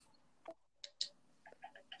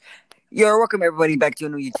Yo, welcome everybody back to a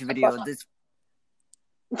new YouTube video. This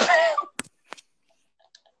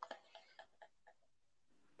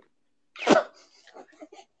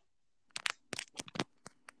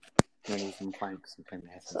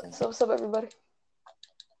So what's up, everybody?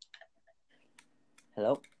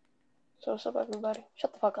 Hello? So what's up, everybody?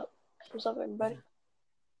 Shut the fuck up. What's up, everybody?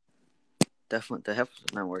 The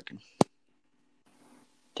headphones not working.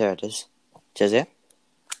 There it is. Yaisya?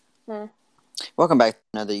 Welcome back to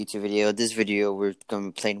another YouTube video. This video we're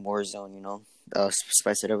gonna be playing Warzone.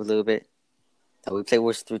 Spice it up a little bit. We played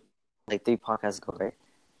Warzone like 3 podcasts ago, right?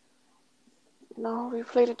 No, we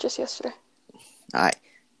played it just yesterday. Alright.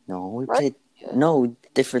 No, we Right? played. No, we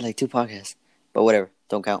did for like 2 podcasts, but whatever.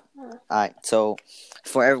 Don't count. Alright. So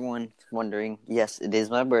for everyone wondering, yes, it is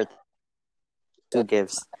my birthday. 2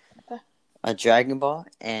 gifts. A Dragon Ball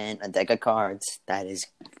and a deck of cards that is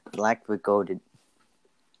black with golded.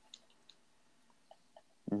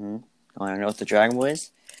 Want to know what the Dragon Ball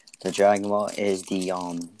is? The Dragon Ball is the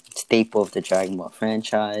staple of the Dragon Ball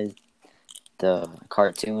franchise, the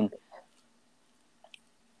cartoon.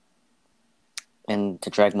 And the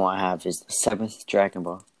Dragon Ball I have is the 7th Dragon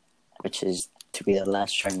Ball, which is to be the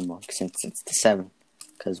last Dragon Ball since it's the 7th,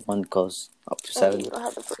 because 1 goes up to 7. You don't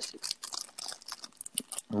have the first 6.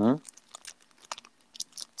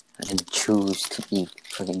 And choose to be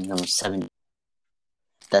freaking number 7.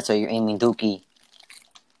 That's why you're aiming Dookie.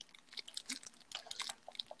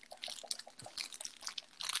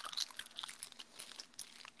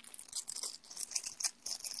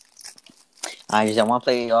 I want to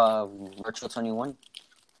play Virtual 21.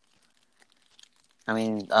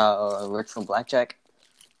 Virtual Blackjack.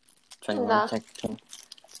 21. Nah.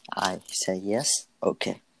 I said yes.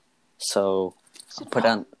 Okay. So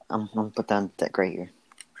I'm gonna put down that right here.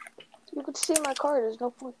 You could see my card. There's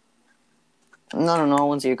no point. No. I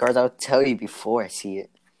won't see your cards. I'll tell you before I see it.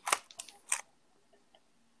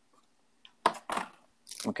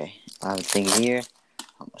 Okay. I have a thing here.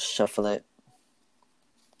 I'm gonna shuffle it.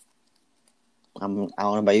 I don't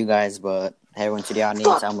know about you guys, but everyone to the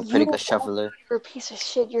audience, I'm a pretty good shuffler. You're a piece of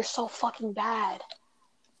shit. You're so fucking bad.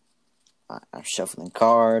 I'm shuffling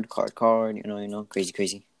card, you know,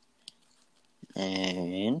 crazy.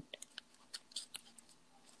 And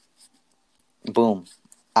boom.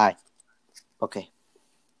 Okay.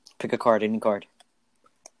 Pick a card, any card.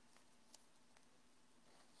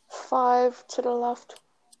 5 to the left.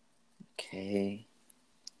 Okay.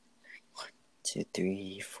 1, 2,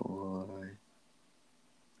 3, 4,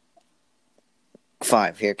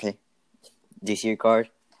 5 here, okay. Do you see your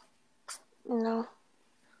card? No.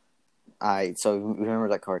 Alright, so remember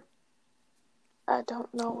that card. I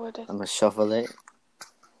don't know what it is. I'm gonna shuffle it.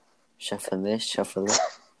 Shuffle it.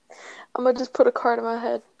 I'm gonna just put a card in my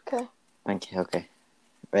head, okay? Okay.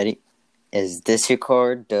 Ready? Is this your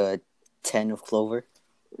card, the 10 of Clover?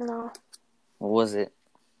 No. What was it?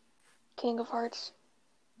 King of Hearts.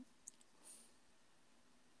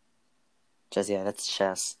 Yeah, that's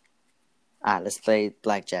chess. Alright, let's play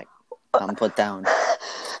Blackjack. I'm gonna put down.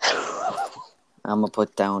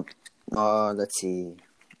 Let's see.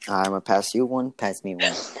 I'm gonna pass you one, pass me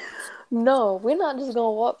one. No, we're not just gonna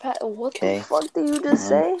walk past. What Okay. the fuck did you just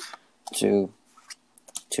say? 2.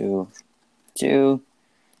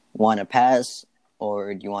 Want to pass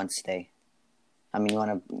or do you want to stay? How do you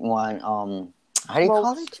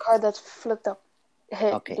call it? Card that's flipped up.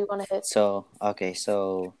 Hit. Okay. Do you want to hit?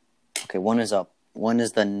 Okay, 1 is up. 1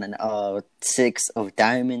 is the 6 of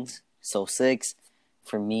diamonds. So 6.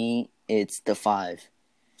 For me, it's the 5.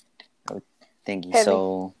 Thank you.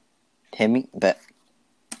 So hit me, bet.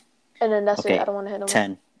 And then that's it. I don't want to hit him.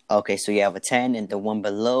 10. Okay, so you have a 10, and the one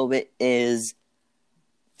below it is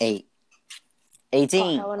 8.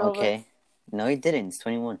 18. Okay. No, you didn't. It's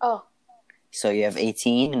 21. Oh. So you have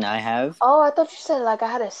 18, and I have. Oh, I thought you said I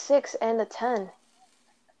had a 6 and a 10.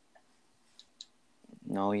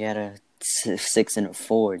 No, you had a 6 and a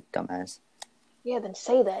 4, dumbass. Yeah, then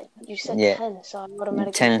say that. You said 10, so I'm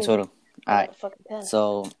automatically 10 in total. Alright. Ten.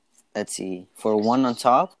 So let's see. For 1 on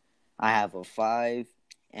top, I have a 5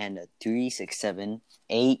 and a 3, 6, 7,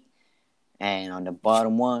 8. And on the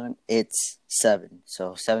bottom one, it's 7.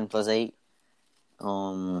 So 7 plus 8,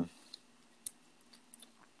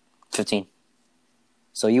 15.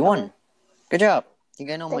 So you won. Good job. You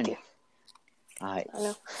got no money. Alright. I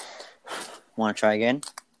know. Want to try again?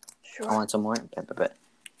 Sure. I want some more. Bet.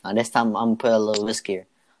 This time I'm gonna put a little risk here.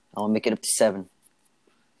 I want to make it up to 7.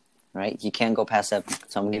 Right? You can't go past 7.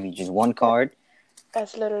 So I'm gonna give you just 1 card.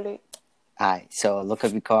 That's literally. Alright, so look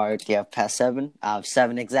up your card. Do you have past 7? I have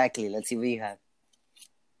 7 exactly. Let's see what you have.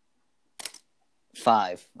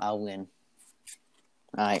 5. I'll win.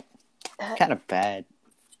 Alright. Kind of bad.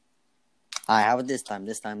 Alright, how about this time?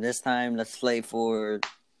 This time, let's play for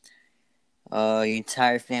your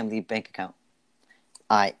entire family bank account.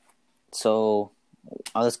 Alright, so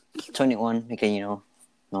I was 21, okay,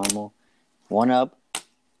 normal. 1 up.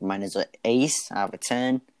 Mine is an ace. I have a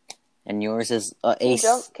 10. And yours is an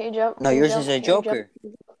ace. Can you jump? No, yours is a joker.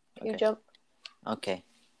 Can you jump? Okay.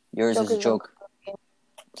 Yours Joker's is a joker.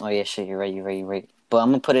 Oh, yeah, shit, you're right. But I'm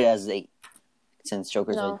going to put it as 8. Since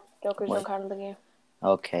Joker's Jokers don't count in the game.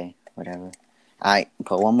 Okay, whatever. Alright,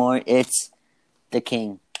 put one more. It's the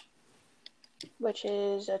king. Which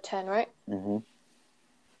is a 10, right? Mm-hmm.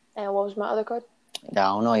 And what was my other card? I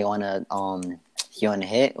don't know. You wanna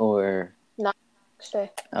hit or? No, stay.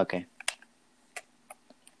 Okay.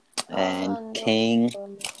 And king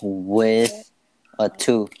with a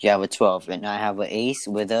 2. You have a 12, and I have an ace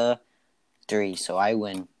with a 3. So I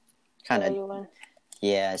win. Yeah, you win.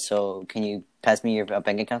 Yeah. So can you pass me your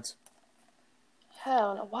bank accounts?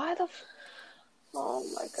 Hell no! Why the? Oh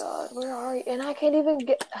my god! Where are you? And I can't even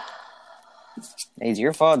get. It's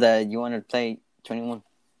your fault that you want to play 21.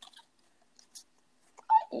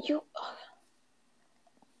 You.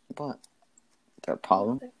 What? The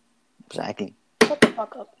problem? Exactly. Shut the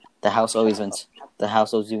fuck up. The house always wins. The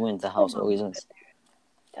house always wins. The house always wins.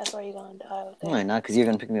 That's why you're gonna die. No, not because you're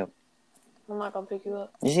gonna pick me up. I'm not gonna pick you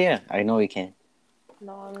up. Yes, yeah. I know you can.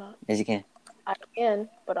 No, I'm not. Yes, you can. I can,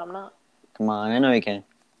 but I'm not. Come on, I know you can.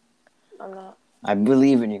 I'm not. I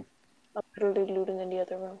believe in you. I'm literally looting in the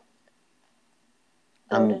other room.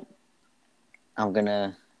 I'm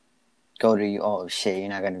gonna go to you. Oh shit! You're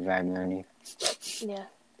not gonna drive me on you. Yeah.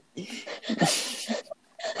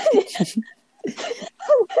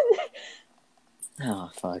 Oh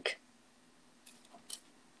fuck!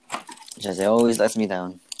 Jose always lets me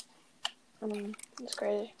down. It's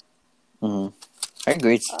crazy. How are your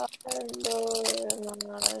grades?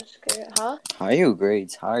 Huh? How are your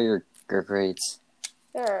grades? How are your grades?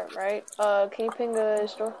 They're right. Can you ping the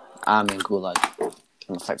store? I'm in Gulag. I'm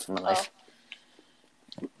gonna fight for my life.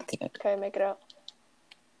 Okay, make it out.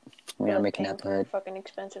 We're not making out the hood. Fucking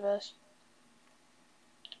expensive ass.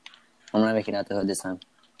 I'm not making out the hood this time.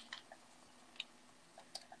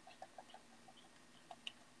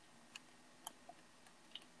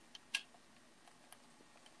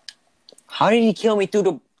 How did he kill me through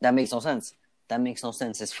the... That makes no sense.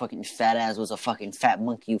 His fucking fat ass was a fucking fat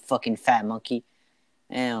monkey. You fucking fat monkey.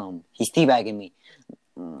 Damn. He's teabagging me.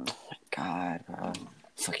 Oh my god, bro.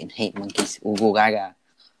 Fucking hate monkeys. Ooh, gaga.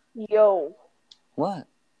 Yo. What?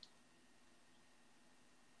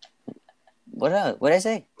 What up? What'd I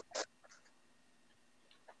say?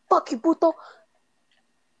 Fuck you, puto.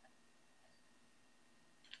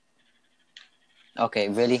 Okay,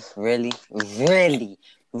 really?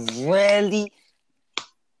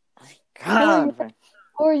 God,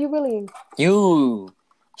 Who are you bullying? You.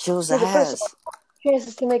 She was ass.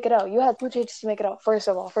 Chances to make it out. You had 2 chances to make it out. First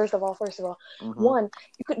of all. One,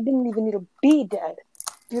 you didn't even need to be dead.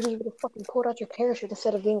 You just would have fucking pulled out your parachute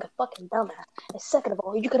instead of being a fucking dumbass. And second of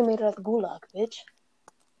all, you could have made it out the gulag, bitch.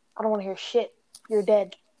 I don't want to hear shit. You're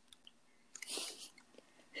dead.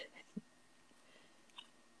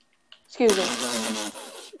 Excuse me.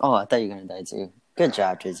 Oh, I thought you were gonna die too. Good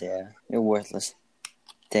job, Jazia. You're worthless.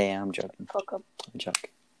 Damn, I'm joking. Fuck up. I'm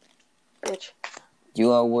joking. Bitch.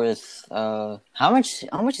 You are worth how much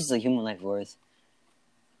is a human life worth?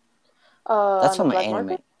 That's from an anime.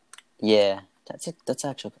 Market? Yeah. That's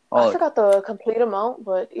actually I forgot the complete amount,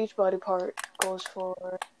 but each body part goes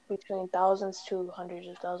for between thousands to hundreds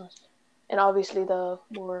of thousands. And obviously the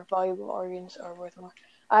more valuable organs are worth more.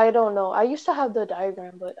 I don't know. I used to have the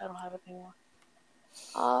diagram, but I don't have it anymore.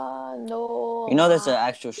 No. You know there's an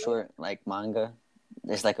actual short like manga.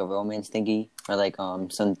 There's like a romance thingy or like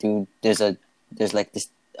some dude there's like this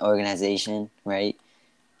organization, right?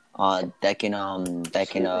 That can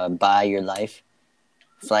buy your life.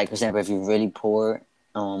 So like for example, if you're really poor,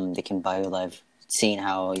 they can buy your life, seeing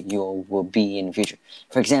how you will be in the future.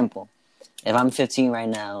 For example, if I'm 15 right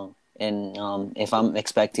now, and if I'm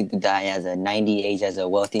expected to die as a 90 age as a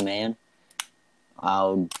wealthy man,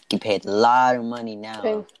 I'll get paid a lot of money now.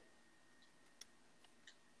 Ping.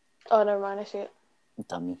 Oh, never mind. I see it.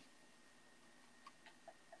 Dummy.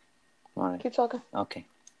 Keep talking. Okay.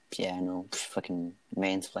 Yeah, I know. Fucking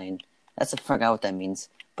mansplain. I forgot what that means.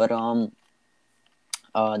 But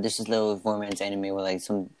there's this little romance anime where like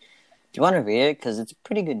some. Do you want to read it? Because it's a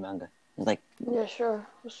pretty good manga. It's like. Yeah, sure.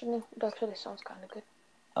 What's the name? It actually sounds kind of good.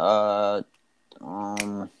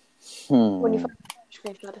 When you find the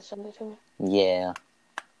screenshot and send it to me. Yeah.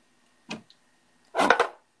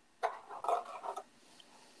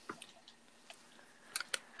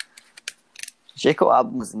 J. Cole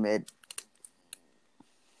album was mid.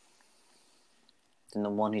 than the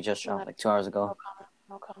one he just dropped like 2 hours ago.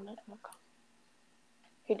 No comment.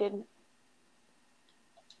 He didn't.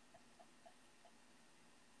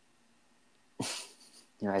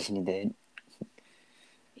 Imagine he did.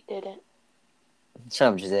 He didn't.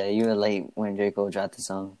 Shut up, Giselle. You were late when Draco dropped the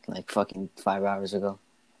song like fucking 5 hours ago.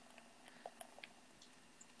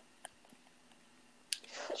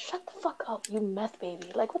 Shut the fuck up, you meth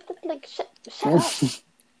baby. Like, what the, like, shut up.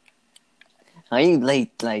 Are you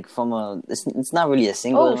late, like, from a... It's not really a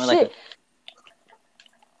single. Oh, shit.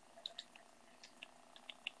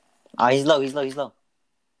 Like he's low.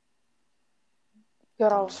 Yo,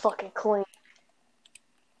 that was fucking clean.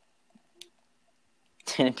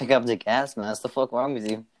 Didn't pick up the gas, man. What's the fuck wrong with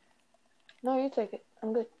you? No, you take it.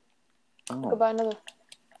 I'm good. Oh. I could buy another.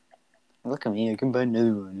 Look at me. I can buy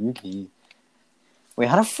another one. Okay. Wait,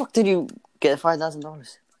 how the fuck did you get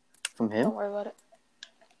 $5,000 from him? Don't worry about it.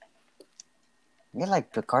 You're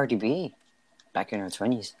like the Cardi B back in her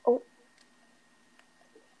 20s. Oh.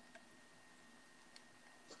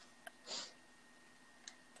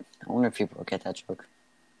 I wonder if people will get that joke.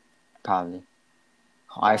 Probably.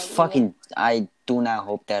 I do not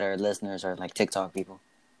hope that our listeners are like TikTok people.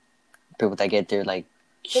 People that get their like...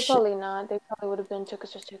 They're probably not. They probably would have been took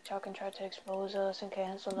us to TikTok and tried to expose us and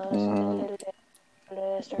cancel us and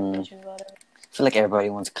start bitching about it. I feel like everybody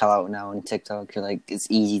wants to call out now on TikTok. You're like, it's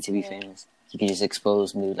easy to be famous. You can just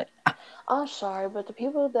expose and be like... I'm sorry, but the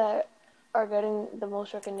people that are getting the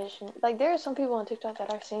most recognition... Like, there are some people on TikTok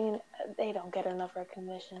that I've seen, they don't get enough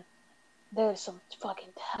recognition. There's some fucking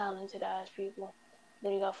talented-ass people.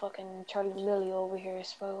 Then you got fucking Charlie Millie over here,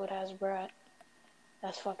 spoiled-ass brat.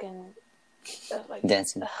 That's fucking... like,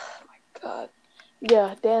 dancing. Oh, my God.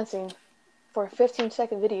 Yeah, dancing for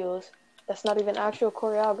 15-second videos. That's not even actual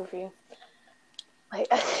choreography.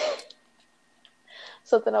 Like...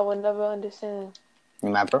 Something I would never understand.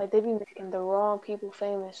 Remember? Like, they be making the wrong people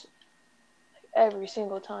famous. Like, every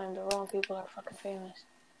single time, the wrong people are fucking famous.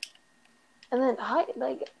 And then,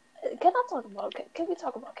 can we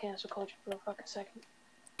talk about cancel culture for a fucking second?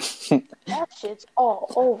 That shit's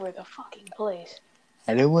all over the fucking place.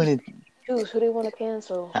 I don't want to choose who they want to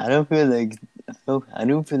cancel. I don't feel like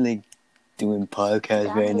doing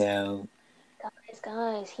podcasts right now.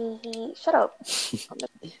 Guys, shut up. Shut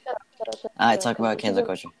up. Alright, talk about cancel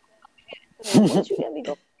culture. Once you get me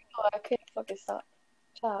going, I can't fucking stop.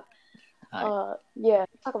 Stop. Yeah,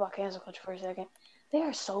 talk about cancel culture for a second. They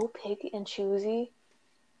are so picky and choosy.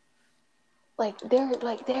 Like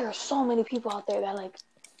there are so many people out there that like,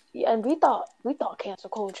 and we thought cancel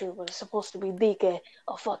culture was supposed to be big and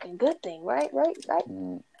a fucking good thing, right?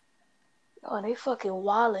 Mm. Oh, they fucking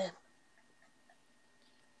wildin'.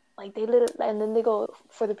 Like they literally, and then they go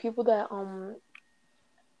for the people that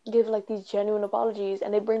give like these genuine apologies,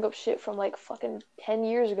 and they bring up shit from like fucking 10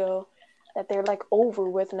 years ago that they're like over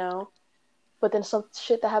with now. But then some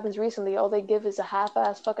shit that happens recently, all they give is a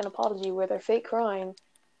half-ass fucking apology where they're fake crying,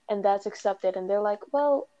 and that's accepted. And they're like,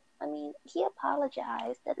 well, I mean, he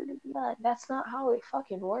apologized. That's not how it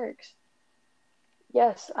fucking works.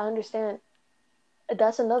 Yes, I understand.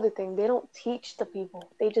 That's another thing. They don't teach the people.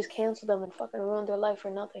 They just cancel them and fucking ruin their life for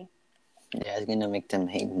nothing. Yeah, it's gonna make them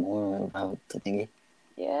hate more about the thingy.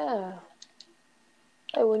 Yeah.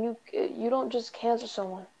 Like when you don't just cancel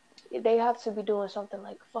someone. They have to be doing something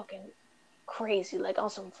like fucking crazy, like on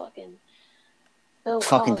some fucking Bill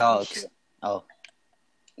fucking Cosby dogs. shit. Oh.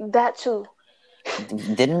 That too.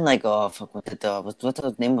 Didn't like what's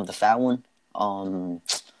the name of the fat one?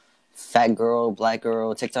 Fat girl, black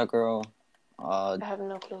girl, TikTok girl. I have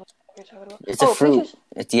no clue what you're talking about. It's a fruit. Peaches?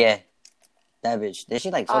 It's that bitch. Did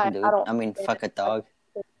she like fuck a dude? Fuck a dog.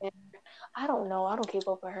 I don't know. I don't keep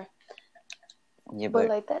up with her. Yeah, but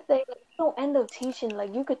like that, they don't end up teaching.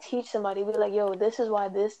 Like you could teach somebody, be like, "Yo, this is why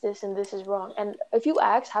this, and this is wrong." And if you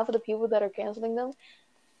ask half of the people that are canceling them,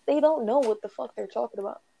 they don't know what the fuck they're talking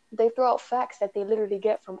about. They throw out facts that they literally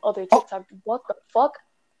get from other TikTok. What the fuck?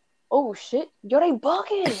 Oh shit! Yo, they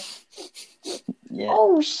bugging. Yeah.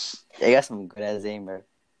 Oh shit! They got some good ass aim, bro.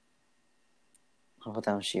 I'll put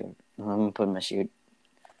down shoot. I'm gonna put my shoot.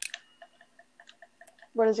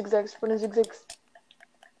 Running zigzags.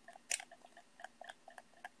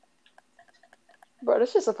 Bro,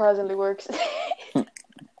 this shit surprisingly works.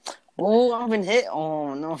 Oh, I've been hit.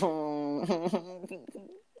 Oh no!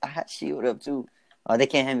 I had shield up too. Oh, they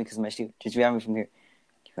can't hit me because of my shield. Just grab me from here.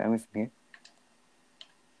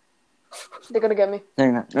 They're gonna get me. No,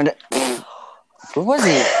 you're not. No, where was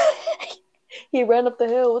he? He ran up the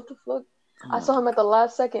hill. What the fuck? I saw him at the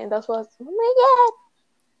last second, and that's why I was, oh my god.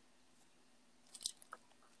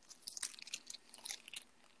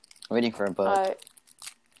 Waiting for a bug. Alright.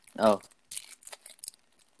 Oh.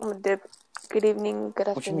 I'm gonna dip. Good evening, good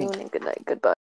What you mean? afternoon, and good night. Goodbye.